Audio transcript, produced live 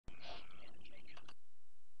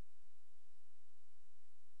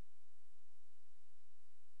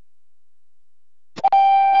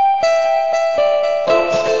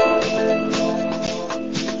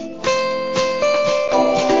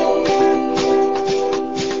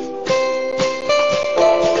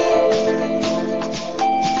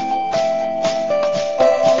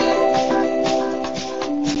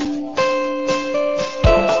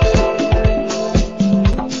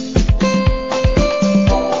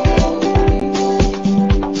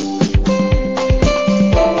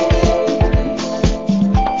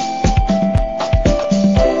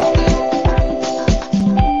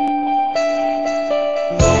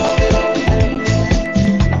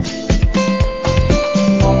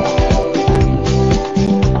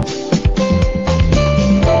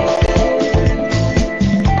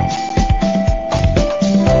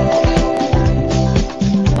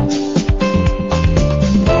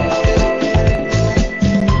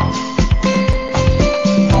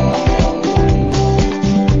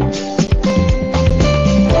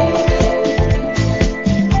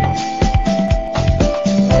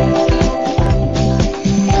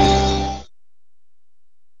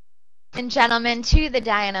and gentlemen, to the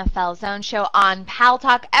Diana Falzone show on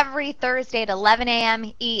Paltalk every Thursday at 11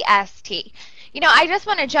 a.m. EST. You know, I just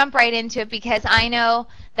want to jump right into it because I know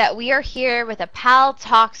that we are here with a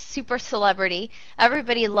Paltalk super celebrity.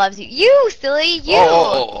 Everybody loves you. You, silly, you.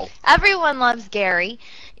 Oh. Everyone loves Gary.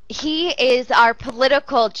 He is our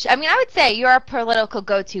political, I would say you're our political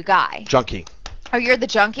go-to guy. Junkie. Oh, you're the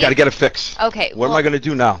junkie? Got to get a fix. Okay. What am I going to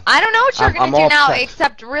do now? I don't know what you're going to do now, upset.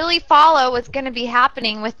 except really follow what's going to be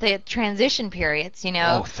happening with the transition periods, you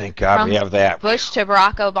know. Oh, thank God we have that. Bush to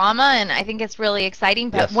Barack Obama, and I think it's really exciting.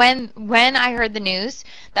 But yes. when I heard the news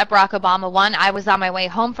that Barack Obama won, I was on my way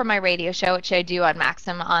home from my radio show, which I do on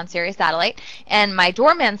Maxim on Sirius Satellite, and my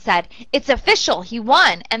doorman said, "It's official, he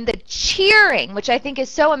won." And the cheering, which I think is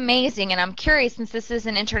so amazing, and I'm curious, since this is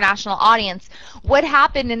an international audience, what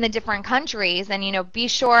happened in the different countries, and, you know, be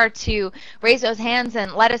sure to raise those hands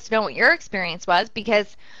and let us know what your experience was,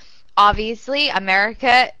 because obviously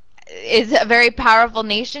America is a very powerful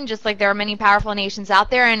nation, just like there are many powerful nations out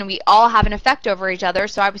there, and we all have an effect over each other.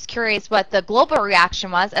 So I was curious what the global reaction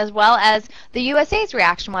was, as well as the USA's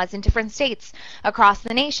reaction was in different states across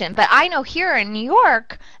the nation. But I know here in New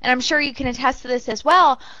York, and I'm sure you can attest to this as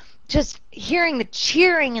well, just hearing the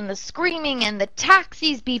cheering and the screaming and the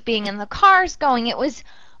taxis beeping and the cars going, it was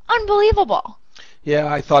unbelievable.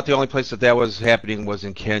 Yeah, I thought the only place that was happening was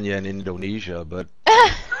in Kenya and Indonesia, but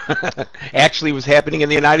actually it was happening in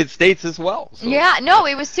the United States as well. So. Yeah, no,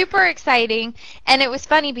 it was super exciting, and it was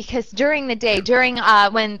funny because during the day,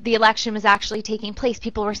 when the election was actually taking place,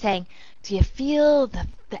 people were saying, "Do you feel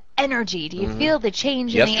the energy? Do you feel the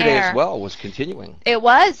change in the air?" Yesterday as well was continuing. It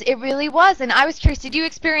was. It really was. And I was curious, did you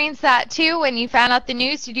experience that too when you found out the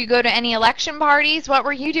news? Did you go to any election parties? What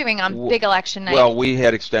were you doing on big election night? Well, we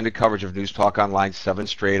had extended coverage of News Talk Online, 7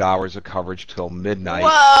 straight hours of coverage till midnight.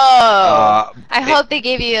 Whoa! I hope they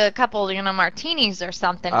gave you a couple, martinis or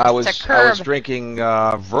something. I was drinking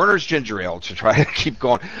Werner's ginger ale to try to keep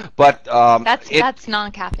going. But that's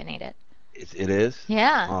non-caffeinated. It is?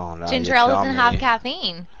 Yeah. Oh, no, ginger ale doesn't have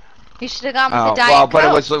caffeine. You should have gone with the Diet Coke.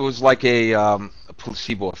 But it was like a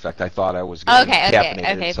placebo effect. I thought I was getting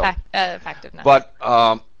caffeinated. Effectiveness. But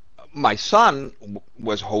my son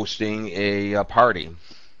was hosting a party,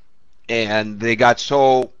 and they got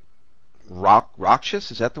so raucous,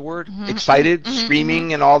 is that the word? Excited,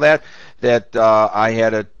 screaming and all that, that I had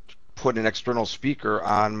to put an external speaker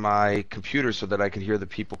on my computer so that I could hear the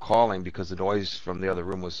people calling because the noise from the other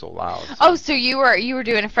room was so loud. So. Oh, so you were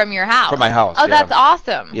doing it from your house? From my house. Oh, yeah. That's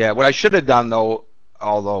awesome. Yeah, what I should have done though,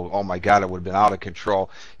 although, oh my God, it would have been out of control,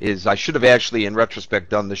 is I should have actually, in retrospect,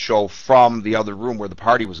 done the show from the other room where the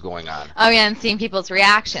party was going on. Oh, yeah, and seeing people's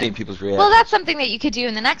reactions. Seeing people's reactions. Well, that's something that you could do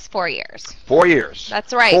in the next 4 years. 4 years.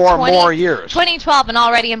 That's right. 4 more years. 2012, and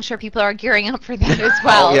already I'm sure people are gearing up for that as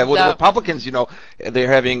well. Oh, yeah, well, the Republicans,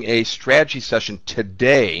 they're having a strategy session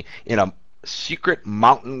today in a secret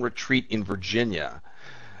mountain retreat in Virginia.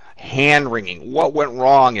 Hand-wringing. What went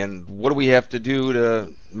wrong, and what do we have to do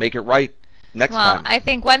to make it right? Next time. I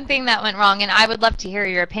think one thing that went wrong, and I would love to hear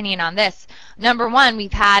your opinion on this. Number one,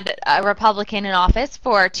 we've had a Republican in office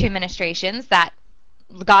for 2 administrations that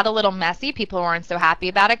got a little messy. People weren't so happy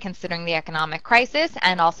about it considering the economic crisis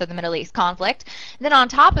and also the Middle East conflict. Then on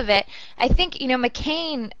top of it, I think,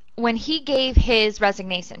 McCain, when he gave his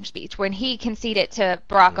resignation speech, when he conceded to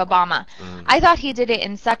Barack Obama, I thought he did it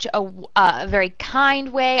in such a very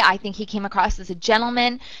kind way. I think he came across as a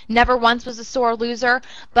gentleman, never once was a sore loser.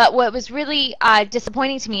 But what was really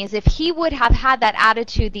disappointing to me is if he would have had that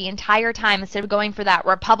attitude the entire time instead of going for that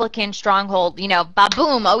Republican stronghold,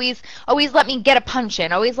 ba-boom, always let me get a punch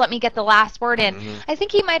in, always let me get the last word in, I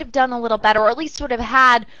think he might have done a little better, or at least would have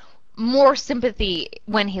had more sympathy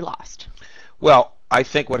when he lost. Well, I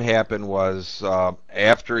think what happened was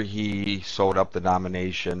after he sewed up the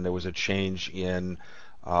nomination, there was a change in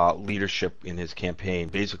leadership in his campaign.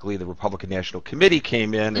 Basically, the Republican National Committee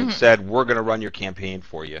came in and said, "We're going to run your campaign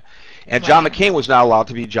for you." And John McCain was not allowed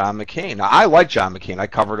to be John McCain. Now, I like John McCain. I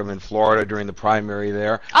covered him in Florida during the primary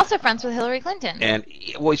there. Also friends with Hillary Clinton. And,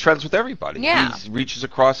 well, he's friends with everybody. Yeah. He reaches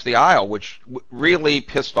across the aisle, which really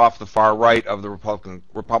pissed off the far right of the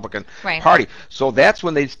Republican Party. So that's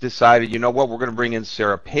when they decided, you know what, we're going to bring in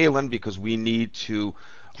Sarah Palin because we need to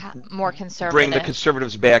more conservative. Bring the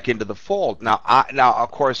conservatives back into the fold. Now,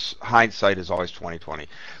 of course, hindsight is always 20/20.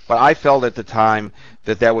 But I felt at the time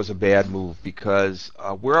that was a bad move because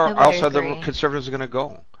where else are the conservatives going to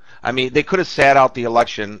go? I mean, they could have sat out the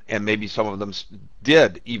election, and maybe some of them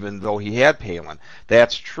did, even though he had Palin.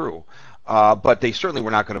 That's true. But they certainly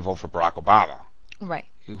were not going to vote for Barack Obama, right?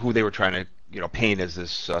 Who they were trying to paint as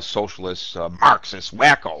this socialist, Marxist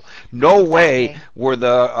wacko. No way were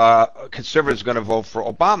the conservatives going to vote for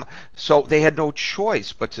Obama. So they had no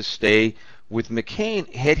choice but to stay with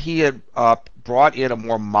McCain. Had he brought in a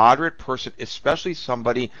more moderate person, especially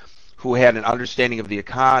somebody who had an understanding of the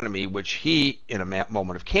economy, which he, in a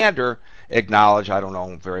moment of candor, acknowledged, I don't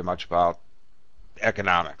know very much about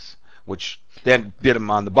economics, which then bit him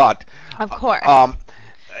on the butt. Of course.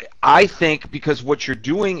 I think because what you're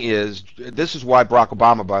doing is, this is why Barack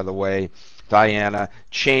Obama, by the way, Diana,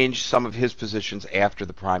 changed some of his positions after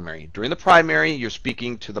the primary. During the primary, you're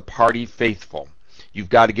speaking to the party faithful. You've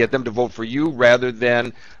got to get them to vote for you rather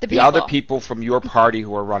than the other people from your party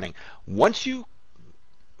who are running. Once you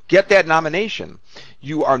get that nomination,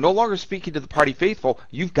 you are no longer speaking to the party faithful.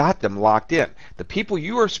 You've got them locked in. The people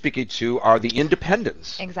you are speaking to are the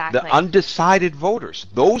independents, exactly, the undecided voters.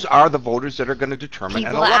 Those are the voters that are going to determine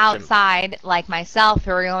an election. People outside, like myself,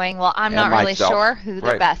 who are going, well, I'm not really sure who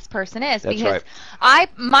the best person is. That's because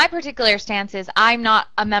my particular stance is I'm not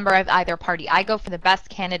a member of either party. I go for the best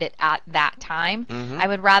candidate at that time. I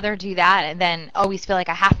would rather do that than always feel like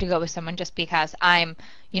I have to go with someone just because I'm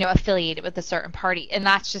affiliated with a certain party. And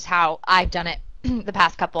that's just how I've done it the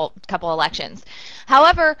past couple elections.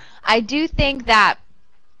 However, I do think that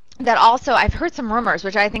also I've heard some rumors,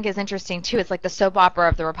 which I think is interesting too. It's like the soap opera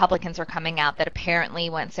of the Republicans are coming out that apparently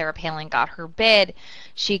when Sarah Palin got her bid,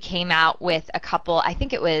 she came out with a couple, I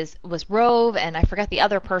think it was Rove, and I forget the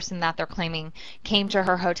other person that they're claiming came to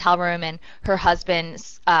her hotel room, and her husband,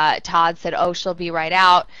 Todd, said, oh, she'll be right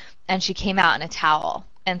out. And she came out in a towel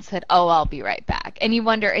and said, oh, I'll be right back. And you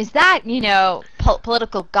wonder, is that,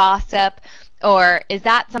 political gossip, or is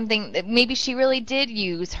that something that maybe she really did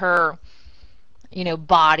use her,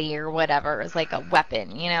 body or whatever as like a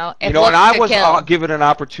weapon, and I was given an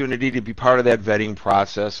opportunity to be part of that vetting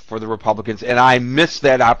process for the Republicans, and I missed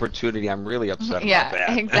that opportunity. I'm really upset about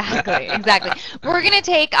that. Exactly. We're going to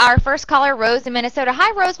take our first caller, Rose in Minnesota.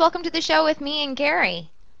 Hi, Rose. Welcome to the show with me and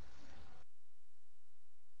Gary.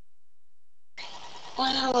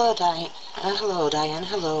 Well, hello, Diane. Hello, Diane.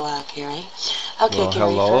 Hello, Gary. Okay, well,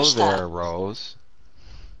 Gary, hello first there, Rose.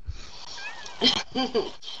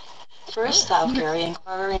 First off, Gary,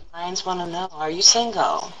 inquiring minds want to know, are you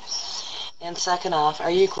single? And second off, are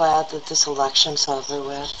you glad that this election's over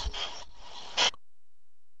with?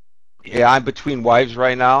 Yeah, I'm between wives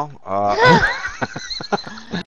right now.